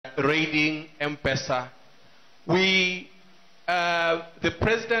raiding Mpesa. The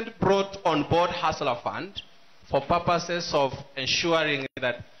president brought on board Hustler Fund for purposes of ensuring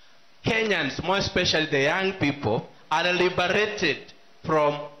that Kenyans, more especially the young people, are liberated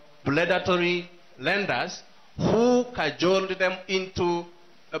from predatory lenders who cajoled them into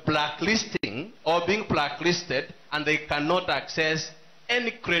blacklisting or being blacklisted, and they cannot access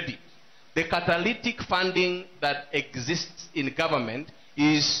any credit. The catalytic funding that exists in government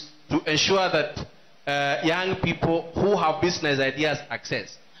is to ensure that young people who have business ideas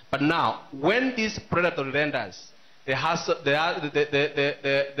access. But now, when these predatory lenders, the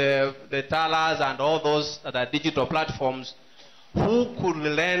tellers and all those that are digital platforms who could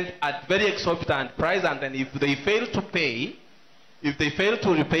lend at very exorbitant price, and then if they fail to pay, if they fail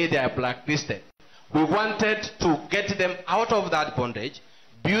to repay, they are blacklisted. We wanted to get them out of that bondage,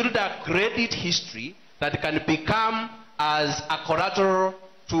 build a credit history that can become as a collateral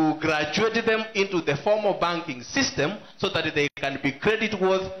to graduate them into the formal banking system so that they can be credit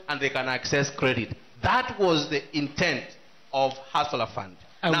worth and they can access credit. That was the intent of Hustler Fund.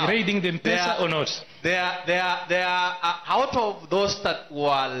 Are we raiding the Mpesa or not? There are out of those that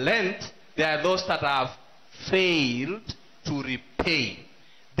were lent, there are those that have failed to repay.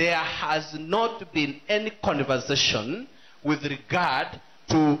 There has not been any conversation with regard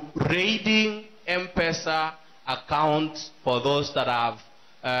to raiding Mpesa accounts for those that have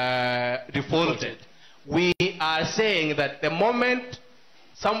defaulted. We are saying that the moment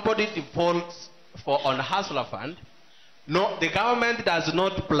somebody defaults on Hustler Fund, no, the government does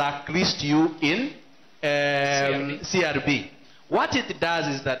not blacklist you in CRB. What it does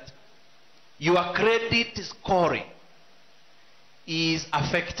is that your credit scoring is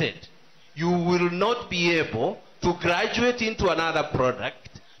affected. You will not be able to graduate into another product,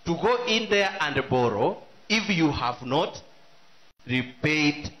 to go in there and borrow if you have not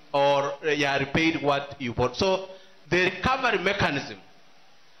repaid or repaid what you bought. So the recovery mechanism,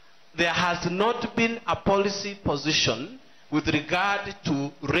 there has not been a policy position with regard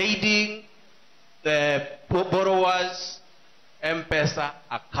to raiding the borrowers' Mpesa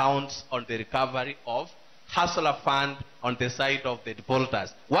accounts on the recovery of Hustler Fund on the side of the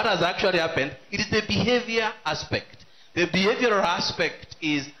defaulters. What has actually happened, it is the behavior aspect. The behavioral aspect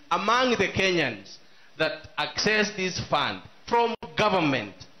is among the Kenyans that access this fund from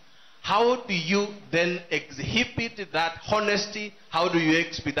government. How do you then exhibit that honesty? How do you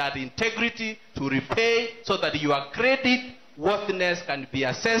exhibit that integrity to repay so that your credit worthiness can be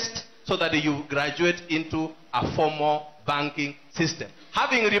assessed so that you graduate into a formal banking system,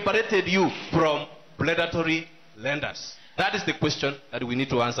 having liberated you from predatory lenders? That is the question that we need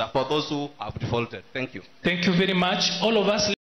to answer for those who have defaulted. Thank you. Thank you very much. All of us